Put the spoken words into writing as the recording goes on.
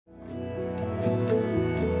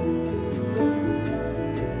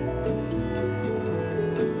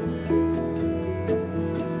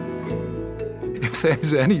if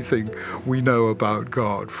there's anything we know about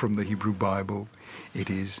God from the Hebrew Bible,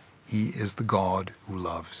 it is He is the God who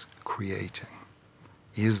loves creating.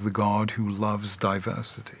 He is the God who loves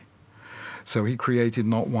diversity. So He created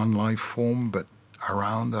not one life form, but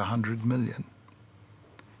around 100 million.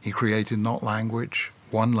 He created not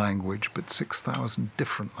one language, but 6,000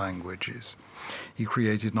 different languages. He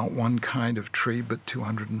created not one kind of tree, but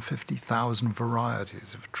 250,000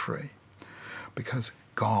 varieties of tree. Because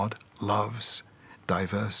God loves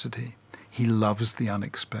diversity. He loves the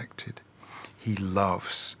unexpected. He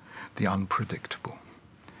loves the unpredictable.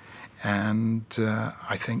 And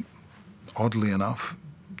I think, oddly enough,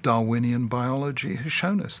 Darwinian biology has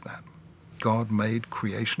shown us that. God made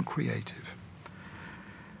creation creative.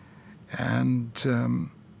 And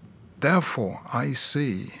therefore, I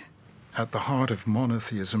see at the heart of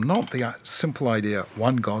monotheism not the simple idea,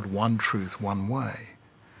 one God, one truth, one way,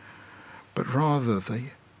 but rather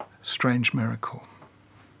the strange miracle,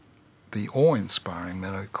 the awe-inspiring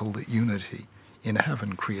miracle that unity in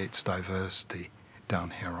heaven creates diversity down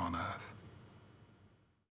here on earth.